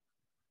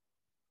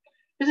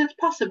Is it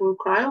possible,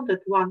 Cryon, that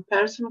one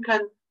person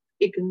can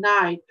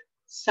ignite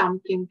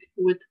something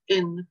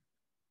within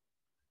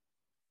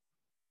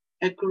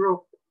a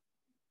group?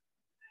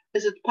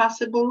 Is it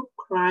possible,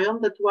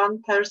 Cryon, that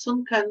one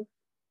person can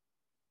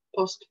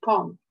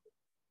postpone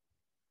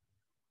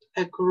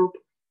a group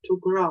to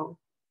grow?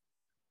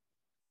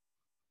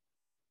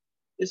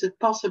 Is it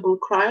possible,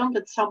 Cryon,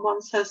 that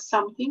someone says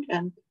something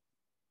and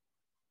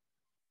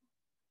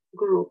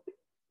group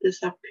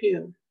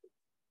disappears?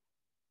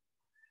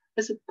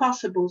 Is it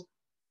possible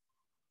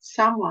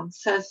someone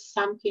says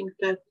something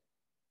that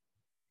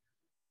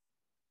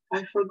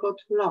I forgot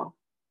love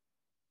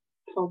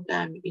for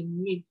them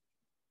in me?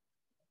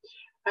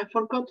 I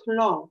forgot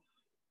love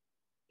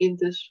in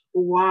this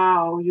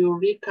wow,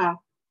 eureka,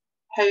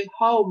 hey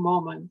ho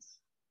moments.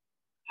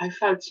 I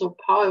felt so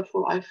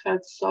powerful. I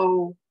felt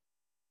so,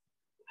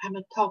 I'm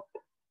a top,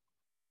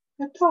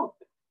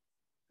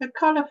 a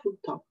colorful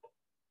top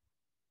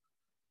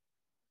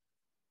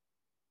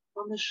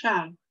on a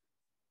shelf.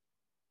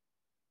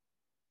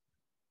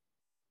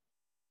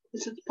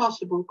 Is it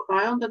possible,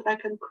 Cryon, that I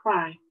can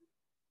cry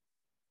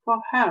for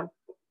help,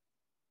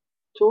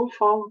 too,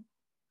 from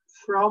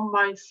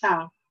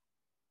myself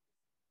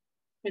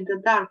in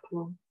the dark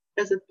room?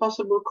 Is it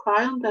possible,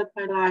 Cryon, that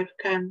my life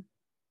can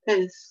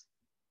is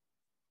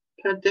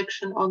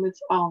prediction on its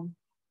own,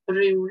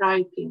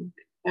 rewriting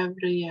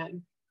every year?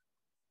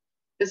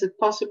 Is it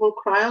possible,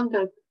 Cryon,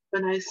 that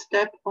when I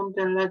step on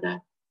the ladder,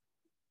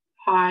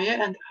 higher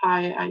and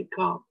higher I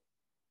go?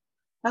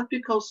 Not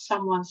because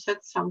someone said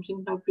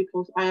something, not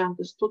because I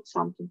understood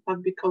something,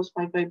 but because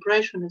my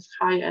vibration is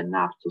high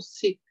enough to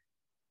seek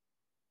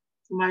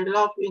my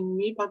love in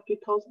me, but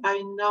because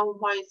I know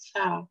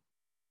myself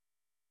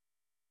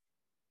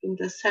in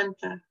the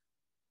center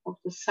of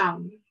the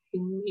sun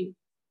in me.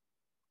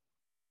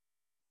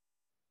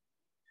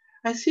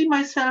 I see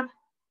myself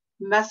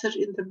message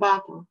in the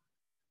bottle.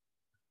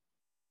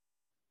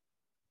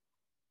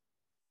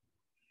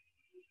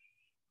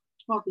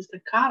 What is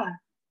the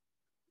color?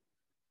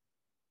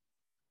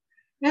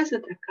 Is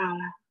it a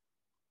color?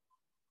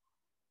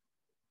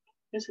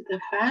 Is it a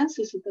fence?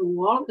 Is it a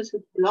wall? Is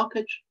it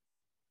blockage?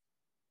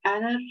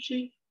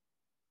 Energy?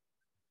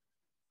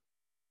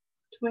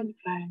 Twin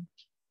flame.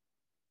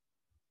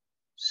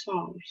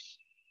 Source.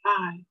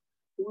 I.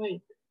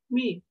 With.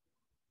 Me.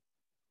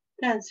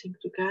 Dancing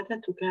together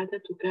in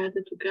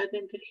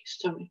the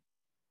history.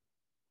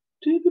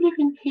 Do you believe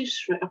in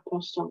history,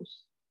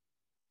 apostles?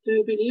 Do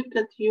you believe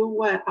that you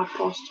were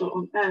apostle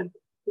on earth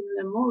in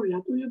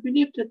Lemuria? Do you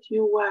believe that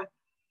you were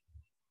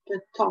the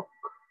talk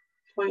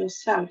for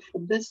yourself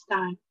for this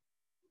time?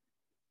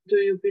 Do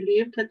you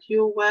believe that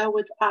you were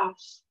with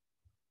us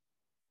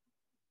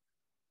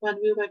when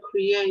we were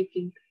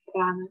creating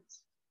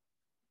planets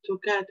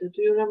together?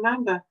 Do you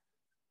remember?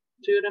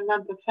 Do you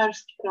remember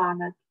first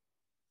planet,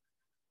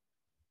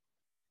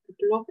 the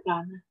blue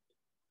planet?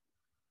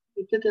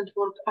 It didn't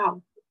work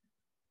out.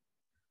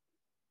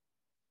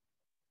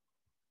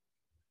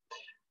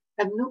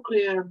 A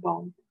nuclear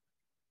bomb.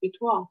 It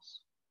was.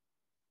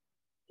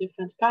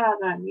 Different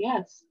paradigm,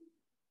 yes,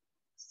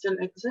 still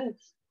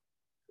exists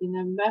in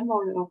a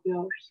memory of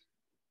yours.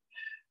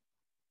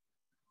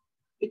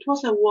 It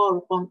was a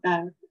war on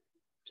Earth,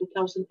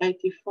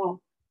 2084,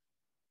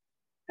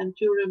 and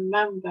you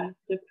remember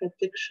the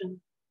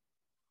prediction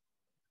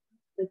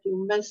that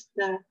you missed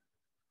the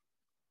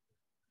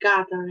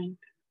gathering,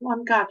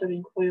 one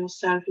gathering for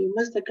yourself. You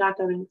missed the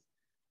gathering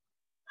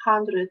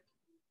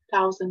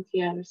 100,000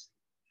 years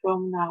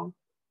from now.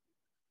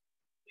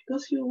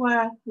 Because you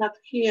were not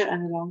here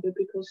any longer,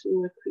 because you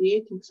were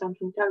creating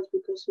something else,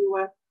 because you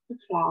were a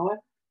flower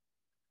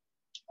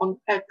on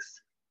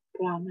X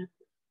planet.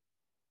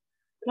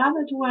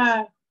 Planet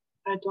where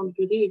I don't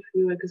believe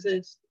you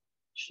exist,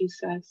 she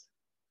says.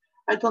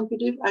 I don't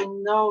believe I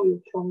know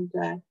you from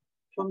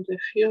the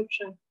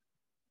future.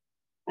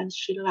 And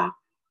she laughed.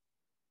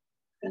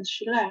 And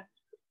she left.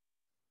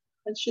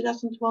 And she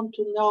doesn't want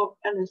to know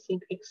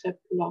anything except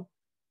love.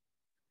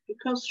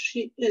 Because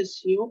she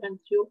is you and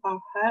you are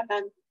her,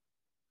 and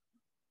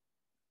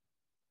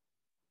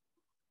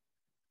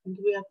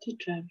we are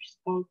teachers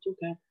all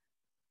together.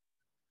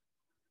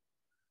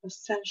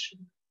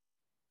 Ascension.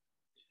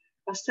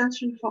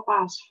 Ascension for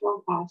us,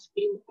 from us,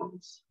 in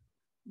us.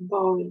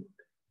 Boring.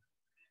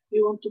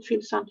 You want to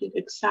feel something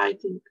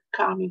exciting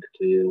coming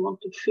to you. You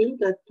want to feel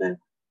that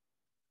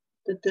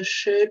the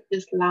ship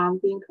is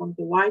landing on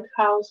the White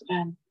House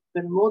and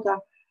Bermuda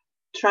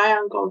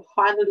Triangle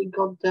finally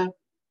got the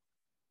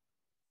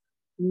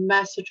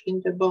message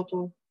in the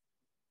bottle.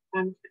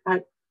 I'm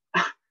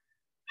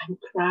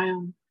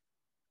crying.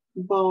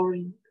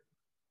 Boring.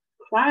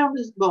 Cryon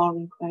is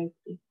boring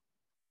lately.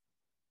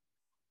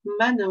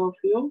 Many of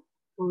you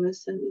who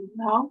listen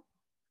now,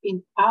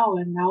 in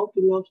our now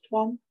beloved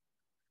one,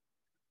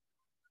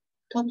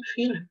 don't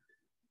feel it.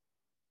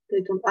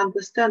 They don't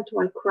understand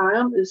why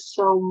Cryon is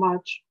so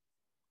much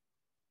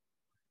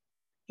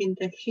in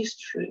the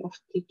history of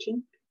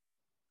teaching,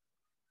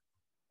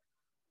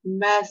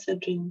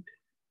 messaging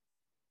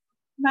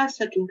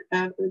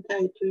every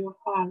day to your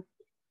heart.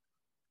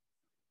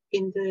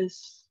 in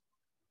this.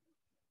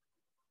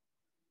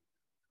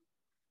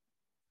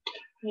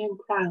 I am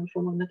Cryon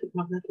from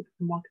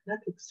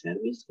magnetic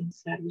service in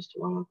service to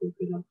all of the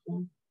beloved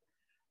one.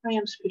 I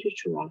am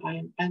spiritual, I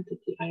am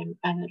entity, I am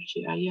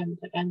energy, I am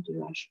the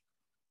entourage.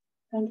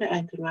 And the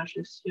entourage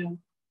is you.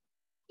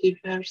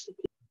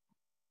 Diversity.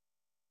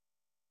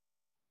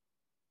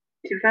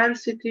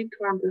 Diversity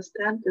to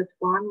understand that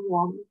one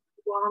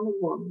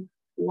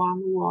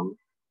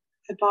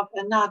above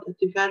another.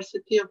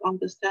 Diversity of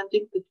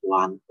understanding that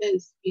one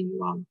is in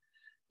one.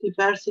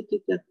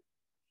 Diversity that.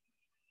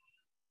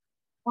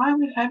 Why are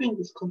we having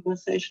this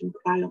conversation,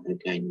 Cryon,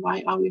 again?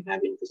 Why are we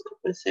having this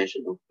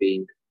conversation of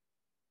being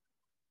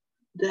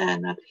there,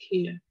 not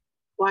here?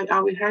 Why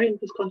are we having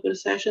this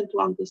conversation to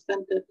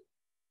understand that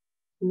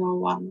no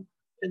one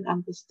can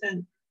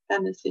understand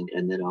anything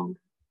any longer?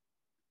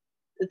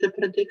 That the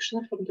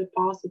prediction from the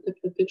past, that the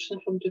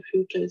prediction from the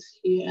future is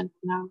here and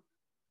now.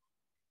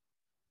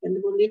 And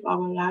we live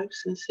our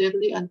lives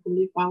sincerely, and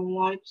we live our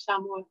lives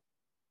somewhere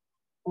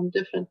on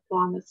different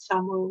planets,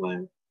 somewhere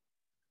where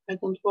I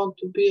don't want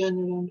to be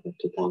any longer.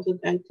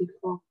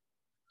 2084.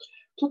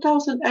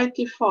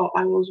 2084,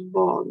 I was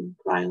born,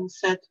 Cryon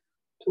said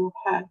to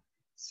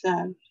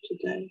herself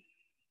today.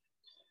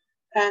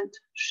 And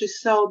she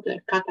saw the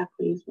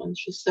cataclysm, and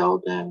she saw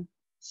the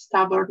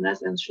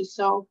stubbornness, and she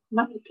saw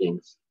many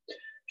things.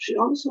 She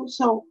also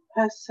saw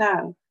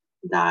herself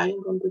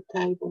dying on the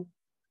table.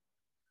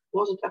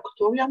 Was it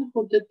Arcturian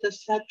who did the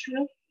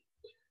surgery?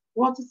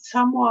 Was it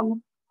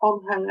someone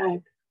on her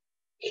leg,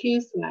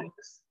 his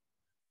legs,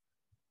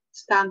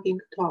 standing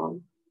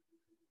tall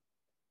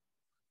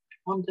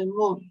on the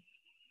moon?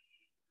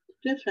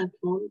 Different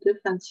moon,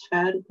 different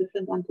sphere,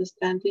 different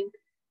understanding.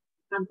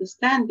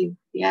 Understanding,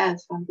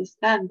 yes,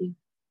 understanding.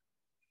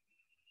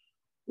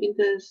 In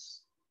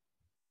this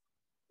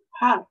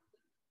heart,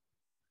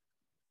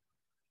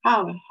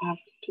 our heart,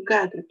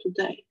 together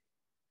today.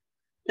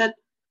 That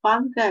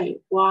one day,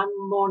 one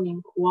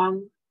morning,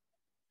 one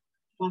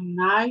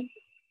night,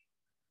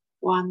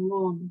 one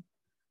moon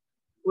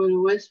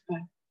will whisper,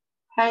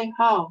 hey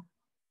ho,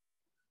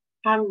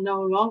 I'm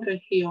no longer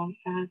here on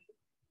earth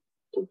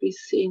to be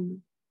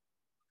seen.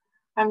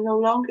 I'm no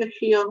longer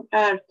here on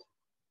earth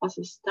as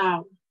a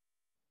star.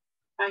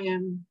 I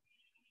am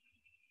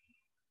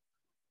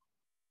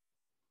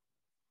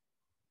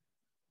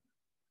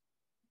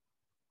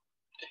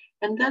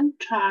And then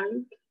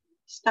child,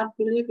 stop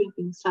believing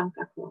in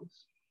Santa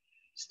Claus.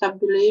 Stop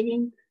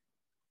believing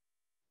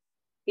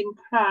in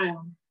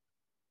Cryon.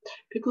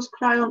 Because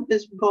Cryon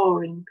is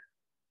boring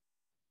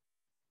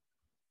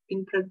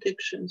in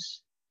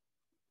predictions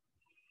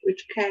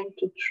which came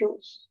to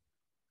truth.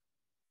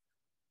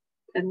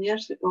 10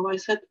 years ago I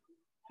said,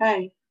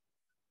 hey,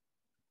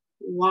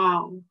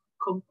 wow,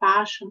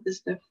 compassion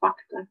is the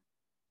factor.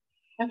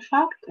 A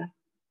factor.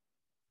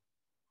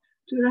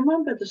 Do you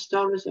remember the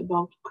stories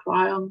about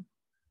Cryon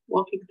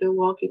walking the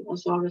walk in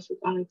Azores with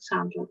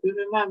Alexandra? Do you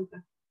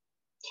remember?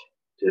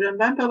 Do you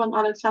remember when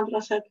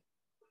Alexandra said,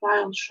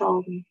 Cryon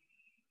showed me?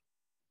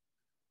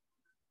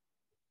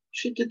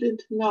 She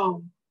didn't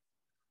know.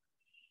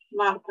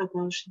 Marta,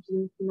 though, she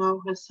didn't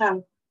know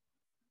herself.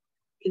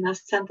 In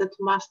ascended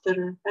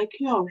mastery like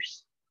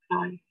yours,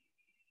 Kai.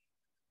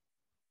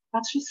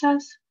 But she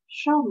says,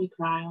 show me,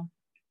 Cryon.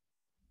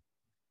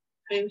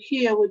 I am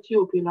here with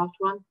you, beloved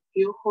one,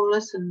 you who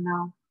listen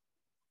now.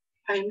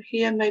 I am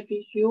here,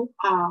 maybe you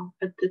are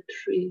at the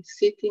tree,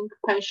 sitting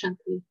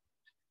patiently,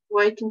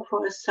 waiting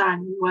for a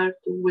sign where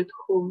to, with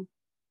whom,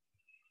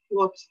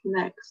 what's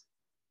next.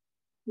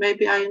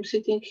 Maybe I am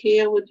sitting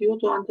here with you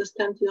to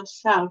understand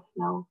yourself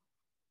now.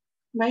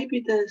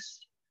 Maybe this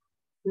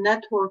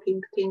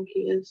networking thing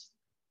is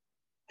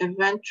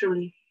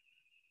eventually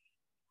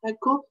a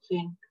good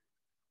thing.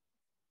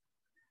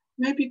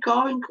 Maybe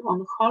going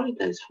on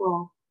holidays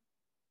for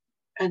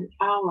an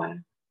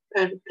hour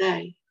per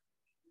day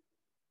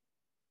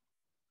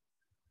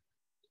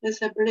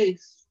is a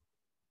bliss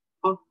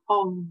of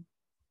Om.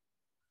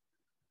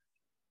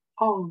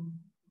 Om.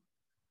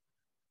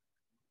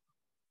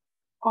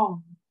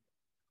 Om.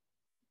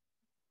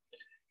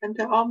 And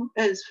the Om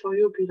is for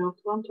you, beloved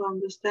one, to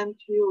understand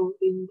you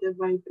in the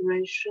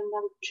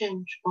vibrational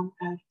change on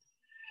earth.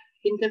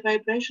 In the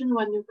vibration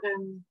when you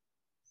can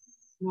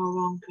no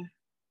longer.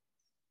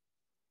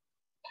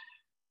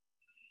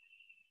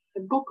 A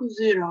book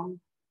zero.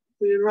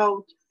 We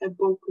wrote a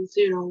book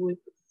zero with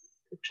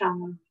the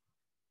channel.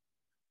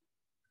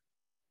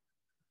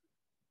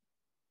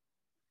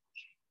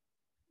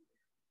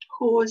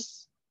 Who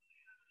is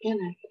in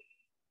it?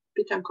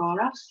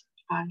 Pythagoras,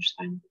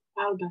 Einstein,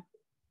 Albert,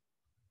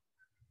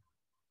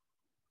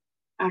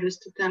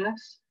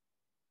 Aristoteles,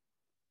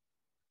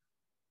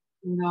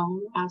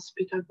 known as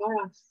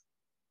Pythagoras,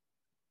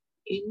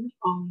 in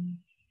Om.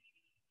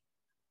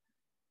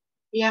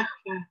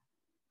 Yahweh,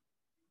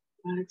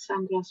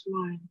 Alexandra's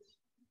mind,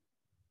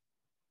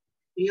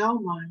 your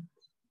mind,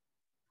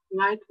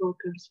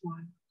 Lightworker's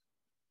mind.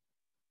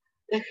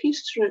 The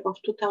history of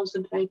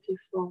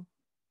 2084,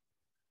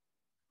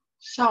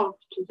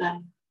 solved today.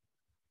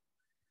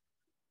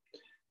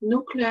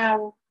 Nuclear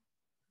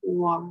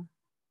war.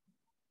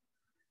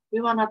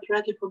 You are not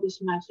ready for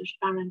this message,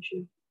 aren't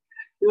you?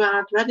 You are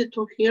not ready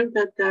to hear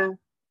that the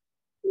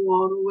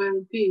war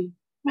will be.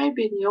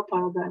 Maybe in your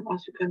paradigm,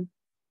 as you can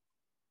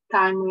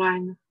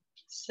timeline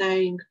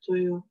saying to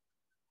you.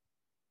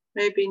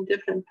 Maybe in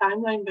different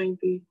timeline,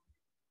 maybe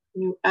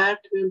new earth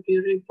will be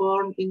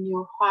reborn in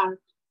your heart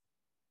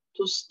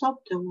to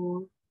stop the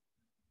war.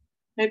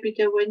 Maybe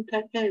the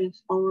winter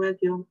is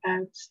already on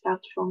earth,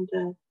 start from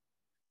the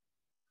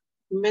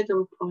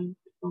middle point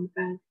on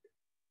earth,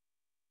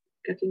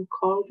 getting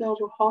colder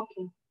or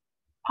hotter.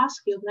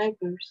 Ask your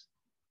neighbors.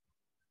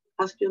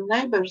 Ask your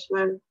neighbors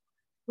where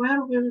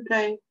will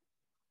they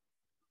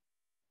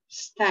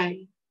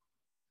stay?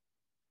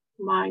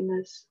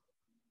 Minus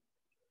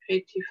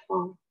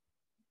 84,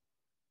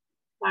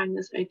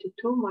 minus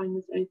 82,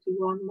 minus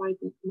 81,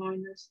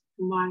 minus.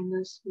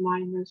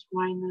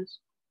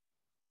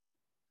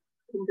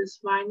 In this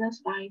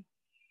minus,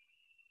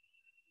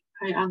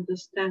 I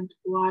understand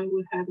why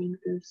we're having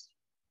this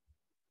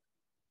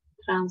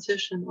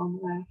transition on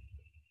earth.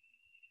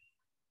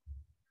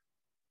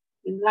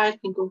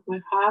 Enlightening of my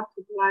heart,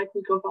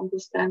 enlightening of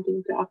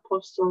understanding the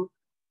apostle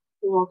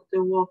walk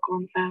the walk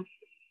on earth.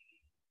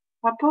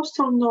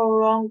 Apostle no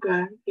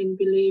longer in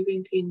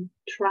believing in,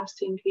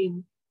 trusting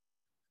in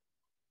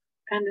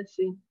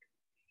anything.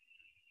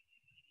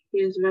 He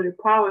is very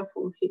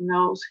powerful. He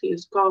knows he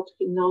is God.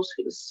 He knows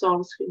his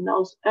source. He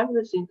knows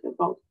everything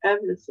about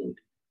everything.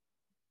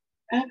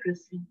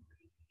 Everything.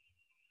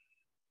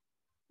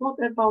 What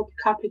about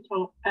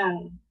capital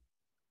L?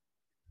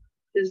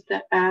 Is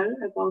the L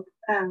about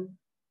L?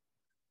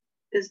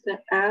 Is the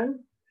L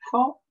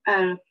for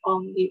L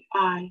on the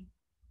I?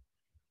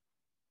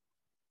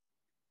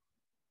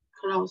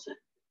 Closet.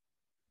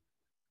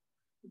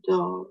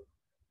 Door.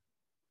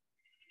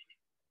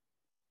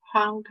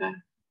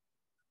 Hunger.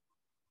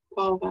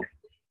 Poverty.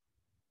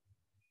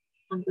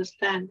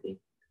 Understanding.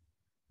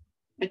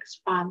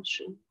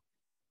 Expansion.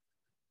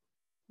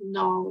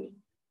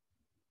 Knowing.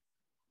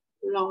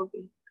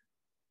 Loving.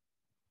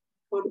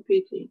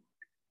 Forbidding.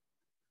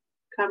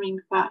 Coming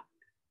back.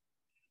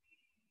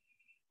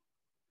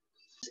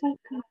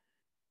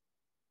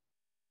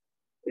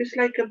 It's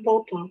like a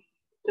bottle.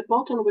 The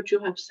bottle which you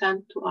have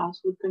sent to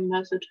us with the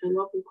message, I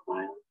love you,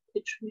 Cryon,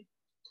 teach me.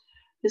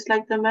 It's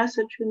like the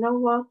message, you know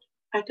what?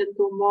 I can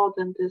do more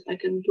than this. I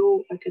can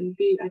do, I can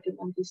be, I can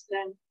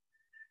understand.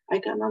 I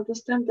can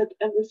understand that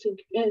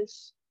everything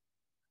is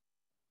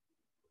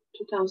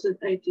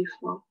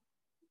 2084.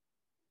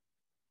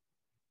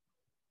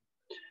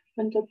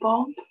 When the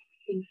bomb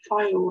in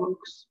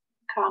fireworks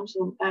comes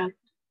on Earth,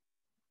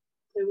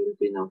 there will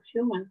be no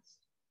humans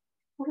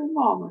for a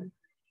moment.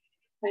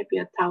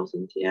 Maybe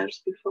 1,000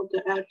 years before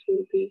the Earth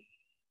will be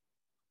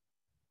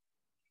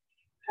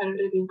a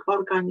living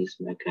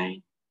organism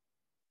again.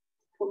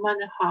 For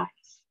many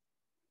hearts.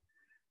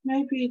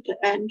 Maybe the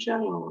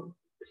angel or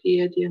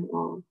Pleiadian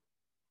or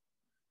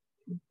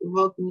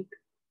Vodnik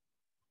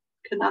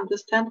can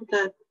understand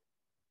that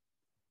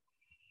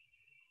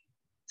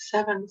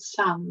seventh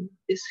sun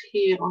is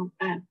here on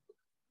Earth,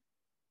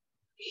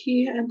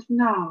 here and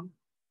now,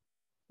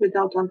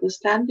 without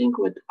understanding,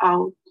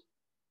 without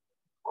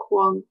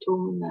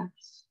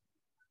quantumness.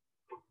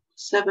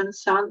 Seventh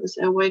sun is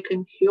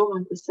awakened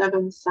human. The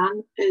seventh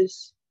sun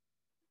is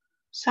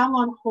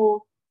someone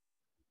who,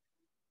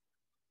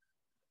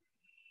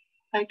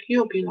 like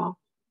you, beloved,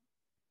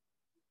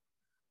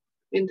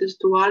 in this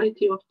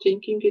duality of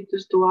thinking, in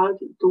this dual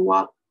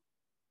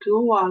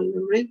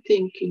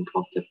rethinking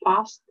of the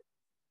past,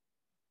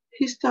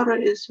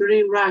 history is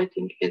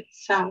rewriting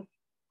itself.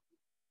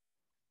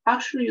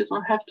 Actually, you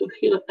don't have to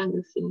heal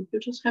anything. You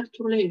just have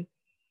to live,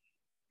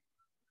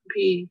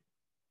 be,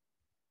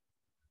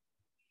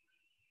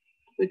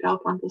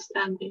 without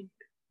understanding.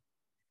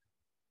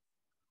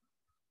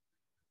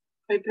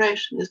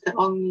 Vibration is the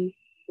only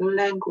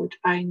language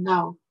I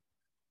know.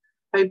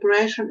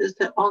 Vibration is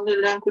the only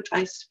language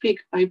I speak.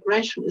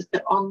 Vibration is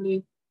the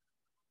only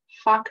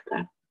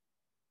factor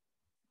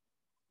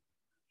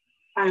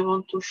I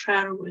want to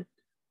share with.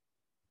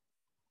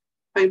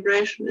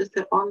 Vibration is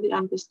the only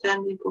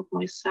understanding of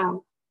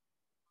myself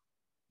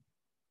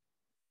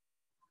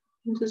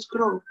in this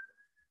group.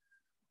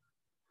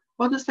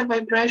 What is the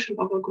vibration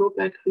of a group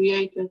I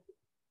created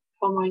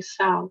for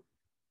myself?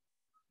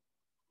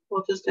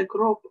 What is the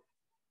group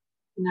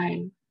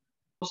name?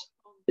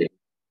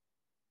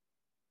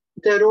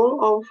 The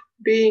role of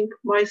being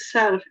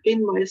myself,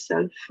 in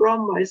myself,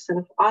 from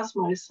myself, as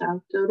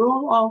myself, the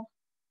role of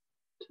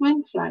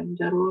twin flame,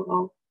 the role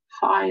of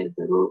fire,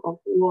 the role of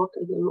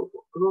water, the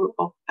role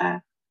of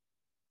air.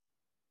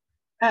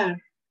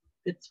 Air,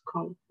 it's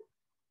called.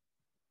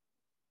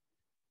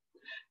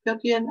 Your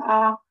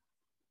DNA,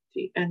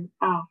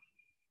 DNA.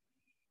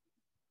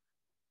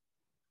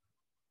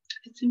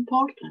 It's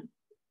important.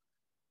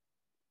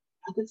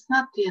 But it's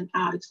not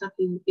DNA, it's not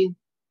in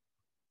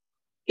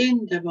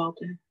the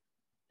body.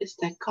 It's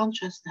the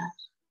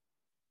consciousness.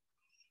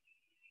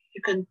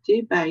 You can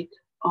debate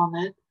on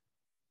it.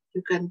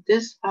 You can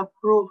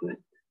disapprove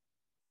it.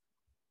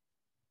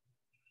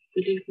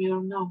 Believe me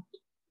or not.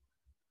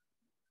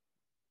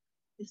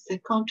 It's the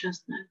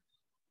consciousness.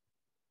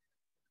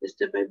 It's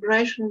the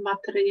vibration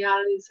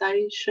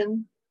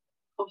materialization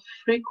of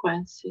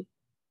frequency.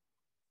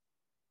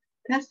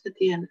 That's the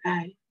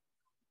DNA.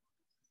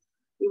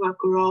 You are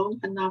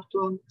grown enough to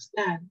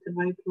understand the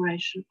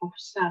vibration of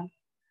self.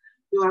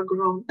 You are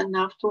grown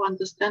enough to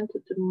understand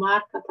that the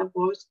Marta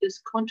voice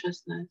is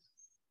consciousness.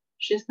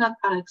 She's not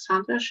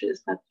Alexandra, she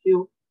is not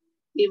you,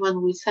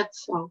 even we said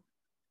so.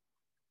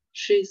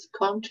 She is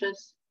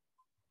conscious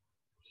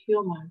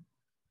human.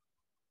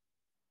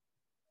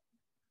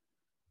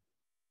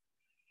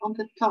 On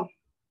the top,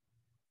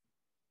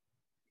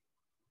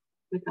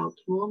 without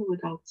moon,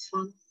 without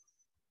sun.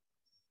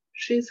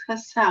 She is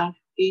herself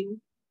in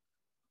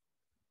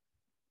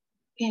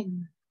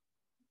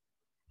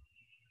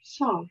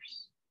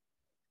source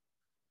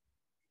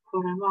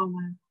for a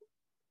moment.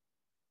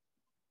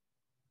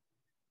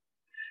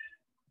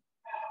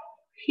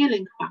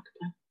 Healing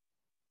factor.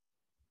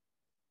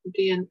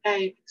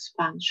 DNA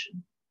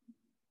expansion.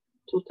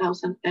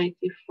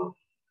 2084,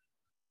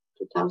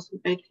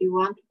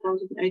 2081,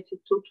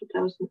 2082,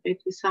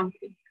 2080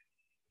 something.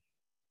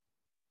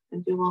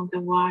 And you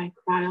wonder why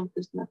Cryon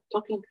is not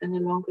talking any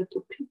longer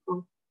to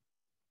people.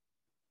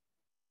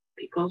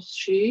 Because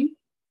she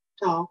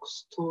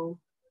talks to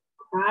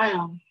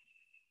Cryon.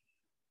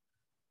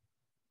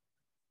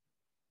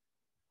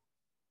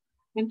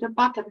 In the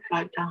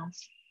butterfly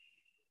dance,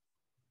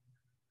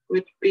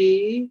 with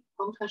B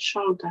on her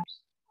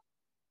shoulders.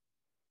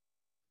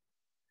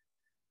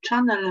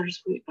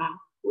 Channelers we are,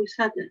 we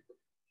said it.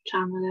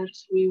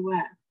 Channelers we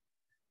were.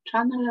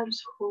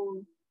 Channelers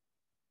who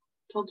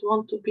don't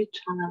want to be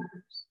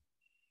channelers.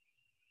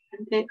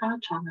 And they are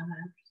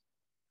channelers.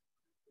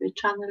 They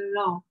channel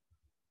love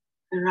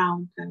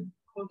around them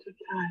all the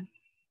time.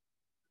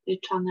 They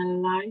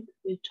channel light,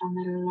 they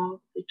channel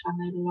love, they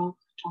channel love,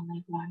 they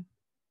channel light.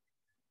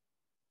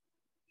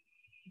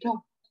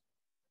 Dot.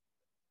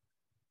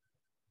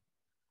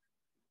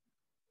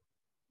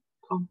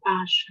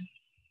 Compassion.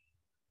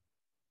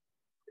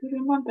 Do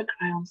you remember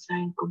Cryon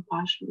saying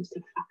compassion is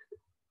the factor?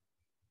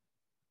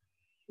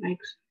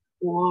 Makes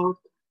world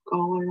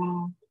go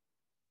around.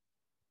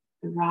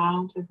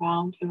 Around,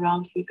 around,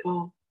 around we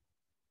go.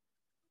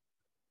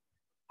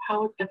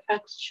 How it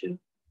affects you.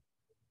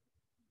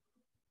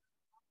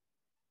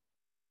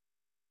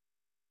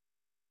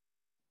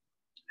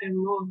 A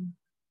moon.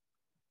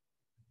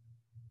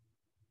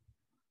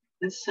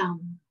 The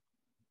sun.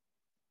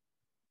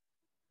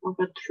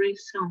 Over 3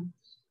 suns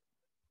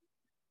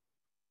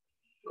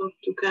got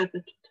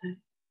together today.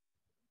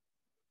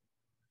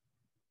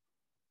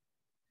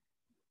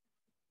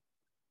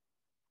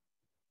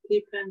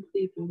 Deeper and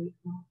deeper we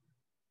go.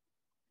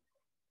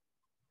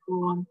 For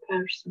one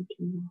person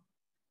to know.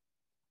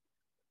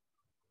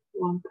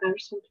 One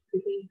person to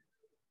believe.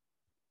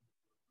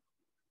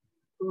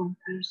 For one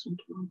person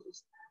to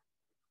understand.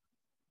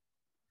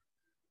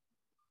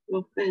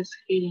 Love is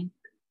healing.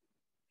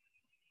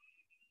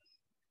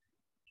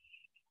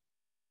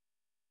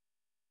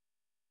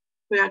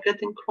 We are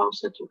getting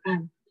closer to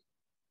end.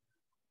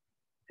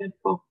 A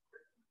book.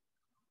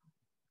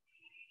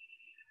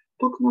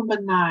 Book number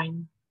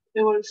 9.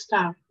 We will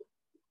start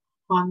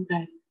one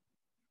day.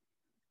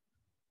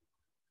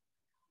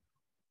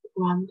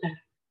 One day.